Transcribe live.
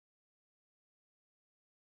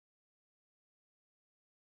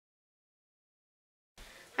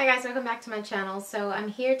Hi guys, welcome back to my channel. So I'm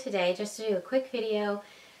here today just to do a quick video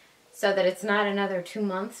so that it's not another 2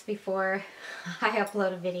 months before I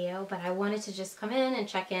upload a video, but I wanted to just come in and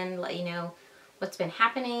check in, let you know what's been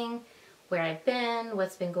happening, where I've been,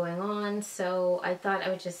 what's been going on. So I thought I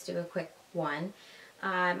would just do a quick one.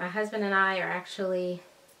 My husband and I are actually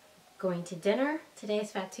going to dinner. Today is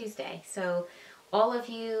Fat Tuesday. So all of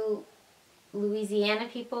you Louisiana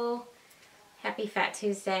people, happy Fat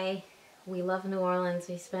Tuesday. We love New Orleans.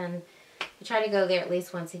 We try to go there at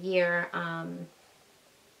least once a year and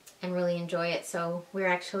really enjoy it. So we're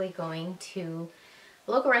actually going to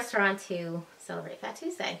a local restaurant to celebrate Fat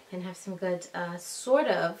Tuesday and have some good sort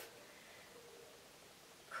of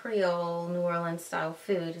Creole New Orleans style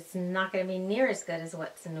food. It's not going to be near as good as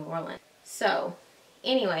what's in New Orleans. So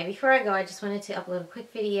anyway, before I go, I just wanted to upload a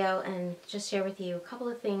quick video and just share with you a couple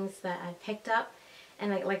of things that I picked up. And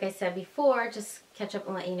like I said before, just catch up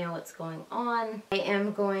and let you know what's going on. I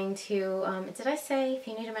am going to, did I say if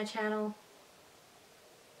you're new to my channel?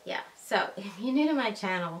 Yeah, so if you're new to my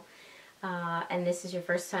channel and this is your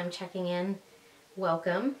first time checking in,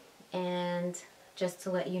 welcome. And just to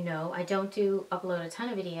let you know, I don't upload a ton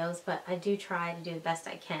of videos, but I do try to do the best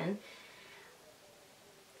I can.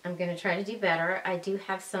 I'm going to try to do better. I do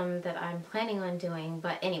have some that I'm planning on doing,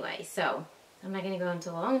 but anyway, so I'm not going to go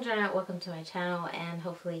into a long drawn out. Welcome to my channel, and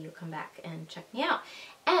hopefully you'll come back and check me out.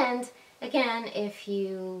 And again, if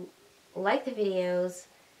you like the videos,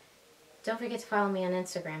 don't forget to follow me on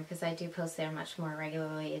Instagram because I do post there much more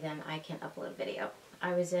regularly than I can upload video.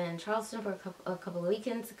 I was in Charleston for a couple of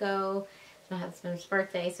weekends ago. It's my husband's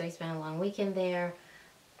birthday, so he spent a long weekend there.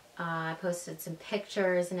 I posted some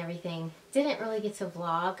pictures and everything. Didn't really get to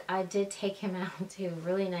vlog. I did take him out to a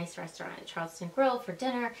really nice restaurant at Charleston Grill for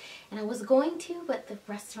dinner. And I was going to, but the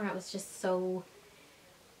restaurant was just so,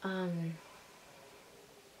 you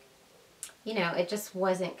know, it just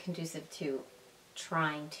wasn't conducive to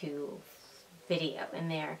trying to video in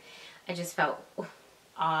there. I just felt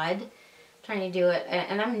odd trying to do it.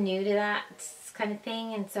 And I'm new to that kind of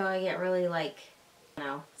thing. And so I get really like,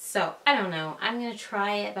 so I don't know. I'm gonna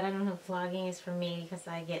try it, but I don't know if vlogging is for me because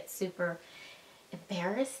I get super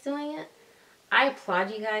embarrassed doing it. I applaud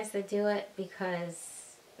you guys that do it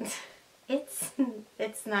because it's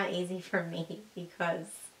not easy for me because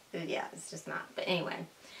yeah, it's just not. But anyway,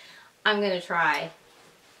 I'm gonna try.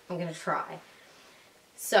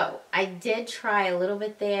 So I did try a little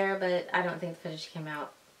bit there, but I don't think the footage came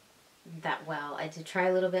out that well. I did try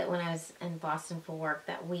a little bit when I was in Boston for work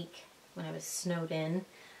that week. When I was snowed in.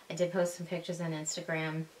 I did post some pictures on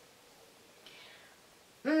Instagram.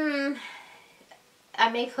 I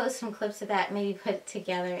may post some clips of that, maybe put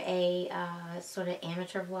together a sort of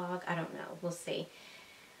amateur vlog. I don't know. We'll see.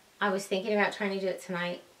 I was thinking about trying to do it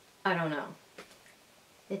tonight. I don't know.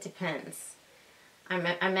 It depends. I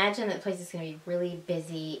imagine that the place is going to be really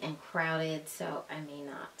busy and crowded, so I may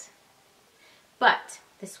not. But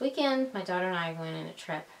this weekend, my daughter and I are going on a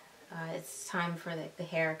trip. It's time for the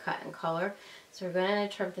hair cut and color. So we're going on a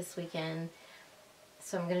trip this weekend.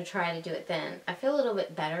 So I'm going to try to do it then. I feel a little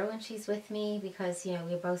bit better when she's with me because, you know,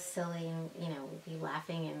 we're both silly and, you know, we'll be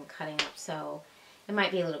laughing and cutting up. So it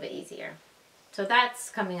might be a little bit easier. So that's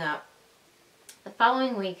coming up. The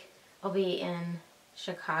following week, I'll be in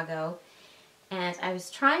Chicago. And I was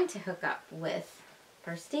trying to hook up with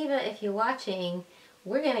First Diva. If you're watching,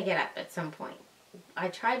 we're going to get up at some point. I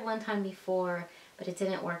tried one time before, but it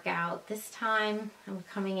didn't work out. This time I'm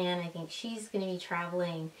coming in. I think she's going to be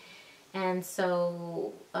traveling. And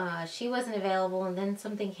so she wasn't available, and then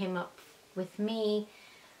something came up with me.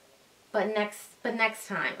 But next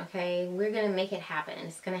time, okay? We're going to make it happen.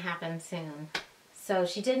 It's going to happen soon. So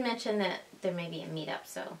she did mention that there may be a meetup,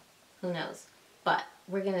 so who knows. But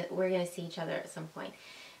we're going to see each other at some point.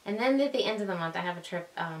 And then at the end of the month, I have a trip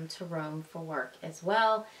to Rome for work as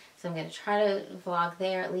well. So I'm going to try to vlog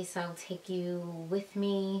there. At least I'll take you with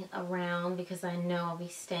me around because I know I'll be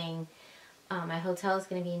staying. My hotel is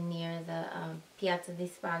going to be near the Piazza di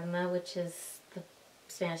Spagna, which is the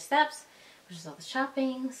Spanish Steps, which is all the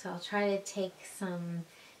shopping. So I'll try to take some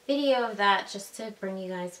video of that just to bring you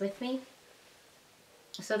guys with me.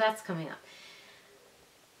 So that's coming up.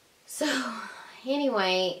 So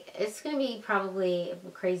anyway, it's going to be probably a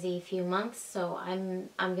crazy few months, so I'm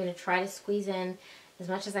going to try to squeeze in as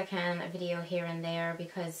much as I can a video here and there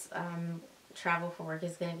because travel for work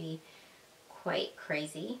is going to be quite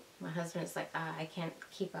crazy. My husband's like, I can't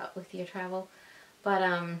keep up with your travel, but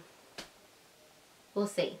we'll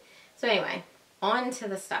see. So anyway, on to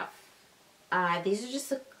the stuff. These are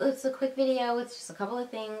just it's a quick video. It's just a couple of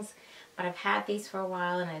things, but I've had these for a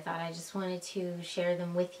while, and I thought I just wanted to share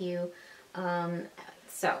them with you.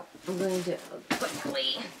 So I'm going to do it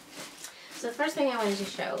quickly. So the first thing I wanted to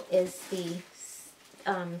show is the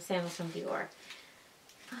sandals from Dior.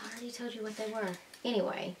 Oh, I already told you what they were.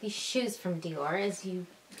 Anyway, these shoes from Dior, as you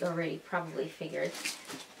already probably figured.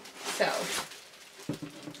 So,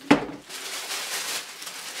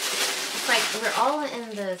 it's like we're all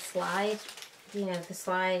in the slide, you know, the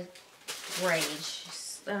slide rage.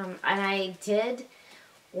 And I did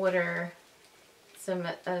order some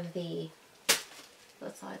of the,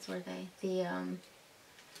 what slides were they?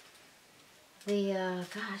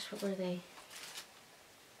 Gosh, what were they?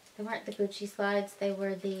 They weren't the Gucci slides, they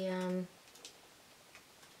were the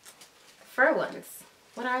fur ones.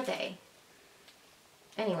 What are they?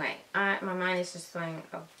 Anyway, my mind is just going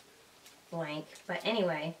a blank. But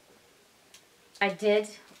anyway, I did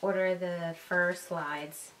order the fur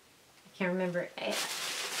slides. I can't remember. My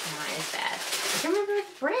mind is bad. I can't remember what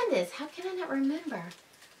the brand is. How can I not remember?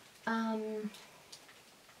 God,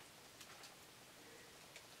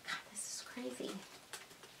 this is crazy.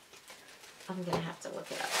 I'm gonna have to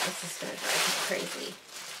look it up. This is gonna drive me crazy.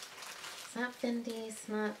 It's not Fendi. It's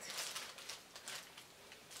not.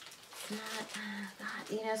 God,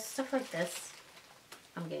 you know, stuff like this.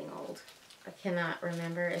 I'm getting old. I cannot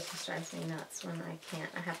remember. It just drives me nuts when I can't.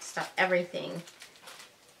 I have to stop everything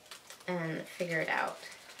and figure it out.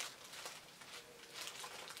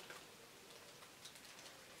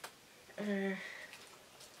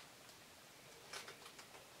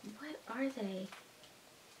 What are they?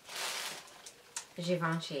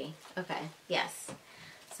 Givenchy. Okay, yes.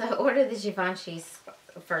 So I ordered the Givenchy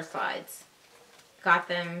fur slides. Got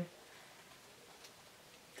them.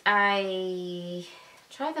 I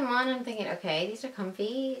tried them on and I'm thinking, okay, these are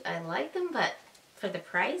comfy. I like them, but for the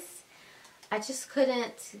price, I just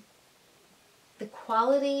couldn't. The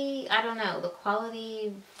quality, I don't know. The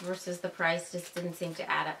quality versus the price just didn't seem to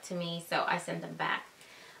add up to me, so I sent them back.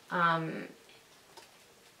 I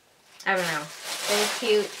don't know. They were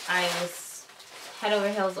cute. I was head over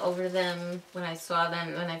heels over them when I saw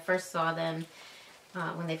them, when I first saw them,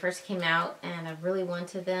 when they first came out, and I really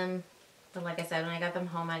wanted them. But like I said, when I got them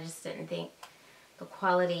home, I just didn't think the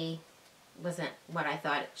quality wasn't what I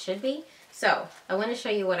thought it should be. So, I want to show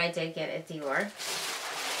you what I did get at Dior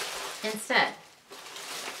instead.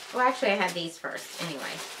 Well, actually, I had these first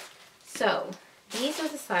anyway. So, these are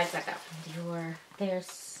the slides I got from Dior. They're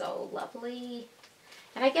so lovely.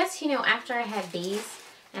 And I guess, you know, after I had these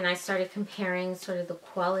and I started comparing sort of the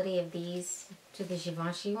quality of these to the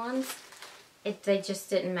Givenchy ones, they just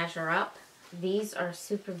didn't measure up. These are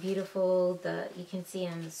super beautiful. You can see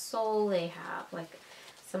in the sole, they have like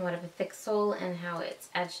somewhat of a thick sole and how it's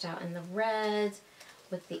edged out in the red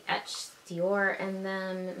with the etched Dior in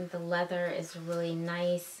them. And the leather is really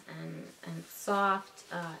nice and soft.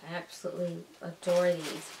 I absolutely adore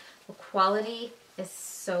these. The quality is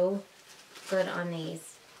so good on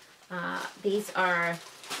these. These are,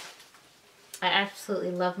 I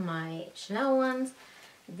absolutely love my Chanel ones.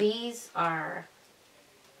 These are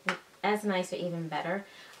as nice or even better.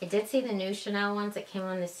 I did see the new Chanel ones that came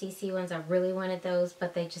on, the CC ones. I really wanted those,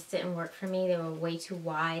 but they just didn't work for me. They were way too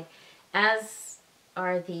wide, as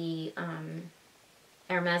are the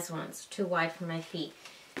Hermes ones, too wide for my feet.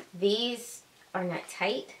 These are not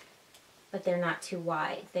tight, but they're not too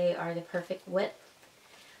wide. They are the perfect width.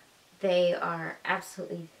 They are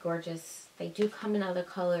absolutely gorgeous. They do come in other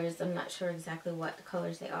colors. I'm not sure exactly what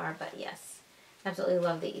colors they are, but yes, absolutely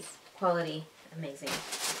love these. Quality, amazing.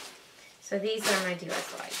 So these are my Dior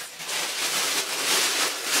slides.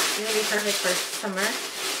 These will be perfect for summer.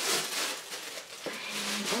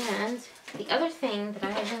 And the other thing that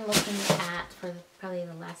I have been looking at for probably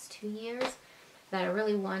the last 2 years that I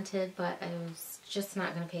really wanted, but I was just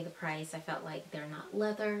not going to pay the price. I felt like they're not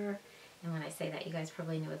leather. And when I say that, you guys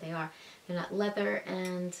probably know what they are. They're not leather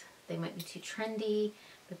and they might be too trendy.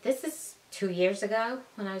 But this is 2 years ago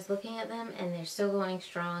when I was looking at them, and they're still going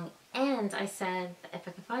strong. And I said that if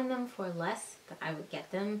I could find them for less, that I would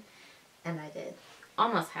get them. And I did.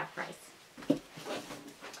 Almost half price.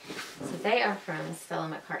 So they are from Stella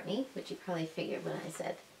McCartney, which you probably figured when I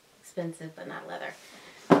said expensive but not leather.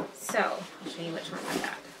 So, I'll show you which one I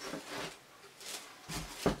got.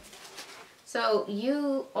 So,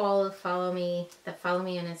 you all that follow me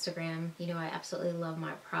on Instagram, you know I absolutely love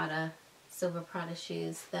my Prada, silver Prada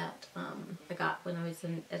shoes that I got when I was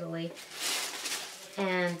in Italy.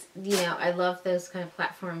 And, you know, I love those kind of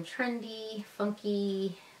platform trendy,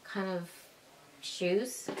 funky kind of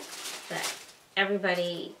shoes that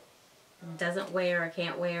everybody doesn't wear or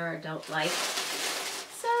can't wear or don't like.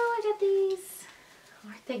 So I did these.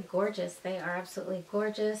 Aren't they gorgeous? They are absolutely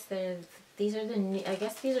gorgeous. These are the new, I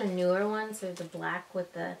guess these are newer ones. They're the black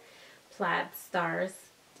with the plaid stars.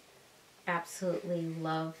 Absolutely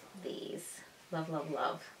love these. Love, love,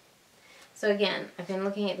 love. So again, I've been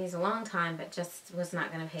looking at these a long time, but just was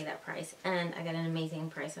not going to pay that price. And I got an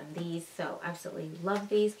amazing price on these, so absolutely love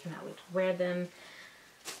these. Cannot wait to wear them.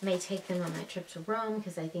 May take them on my trip to Rome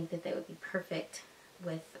because I think that they would be perfect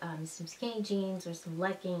with some skinny jeans or some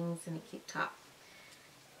leggings and a cute top.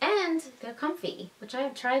 And they're comfy, which I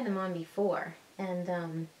have tried them on before.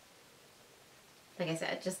 And like I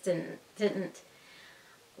said, just didn't,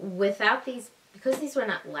 without these, because these were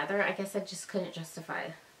not leather, I guess I just couldn't justify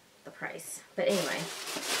the price. But anyway,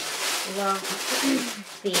 love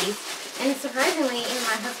these. And surprisingly, even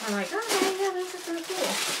my husband, like, oh yeah, those are really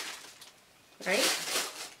cool. Right?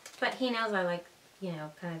 But he knows I like, you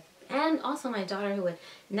know, kind of, and also my daughter, who would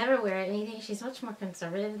never wear anything, she's much more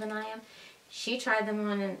conservative than I am. She tried them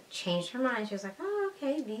on and changed her mind. She was like, oh,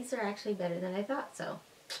 okay, these are actually better than I thought, so.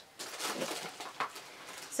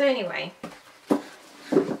 So anyway,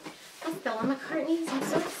 Stella McCartney's. I'm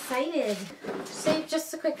so excited. So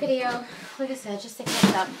just a quick video, like I said, just to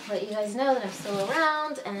catch up, let you guys know that I'm still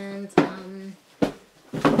around, and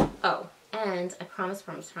oh, and I promise,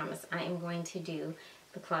 I am going to do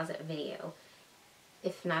the closet video.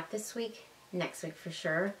 If not this week, next week for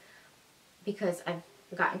sure, because I've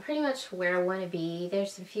gotten pretty much where I want to be.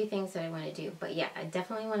 There's a few things that I want to do, but yeah, I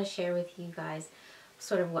definitely want to share with you guys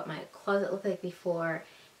sort of what my closet looked like before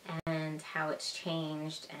and how it's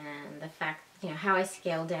changed, and the fact, you know, how I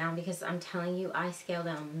scaled down, because I'm telling you, I scaled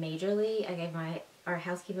down majorly. I gave our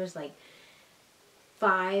housekeepers like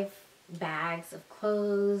 5 bags of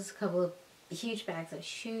clothes, a couple of huge bags of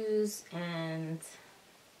shoes, and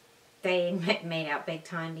they made out big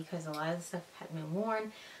time because a lot of the stuff hadn't been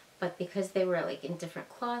worn, but because they were like in different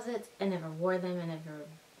closets, I never wore them, and never.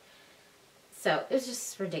 So it was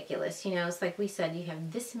just ridiculous, you know. It's like we said, you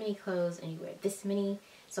have this many clothes and you wear this many,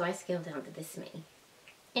 so I scaled down to this many.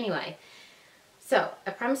 Anyway, so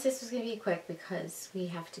I promised this was going to be quick because we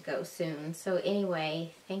have to go soon. So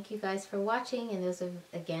anyway, thank you guys for watching, and those of,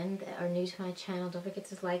 again, that are new to my channel, don't forget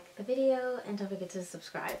to like the video and don't forget to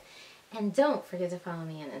subscribe. And don't forget to follow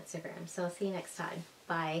me on Instagram. So I'll see you next time.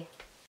 Bye.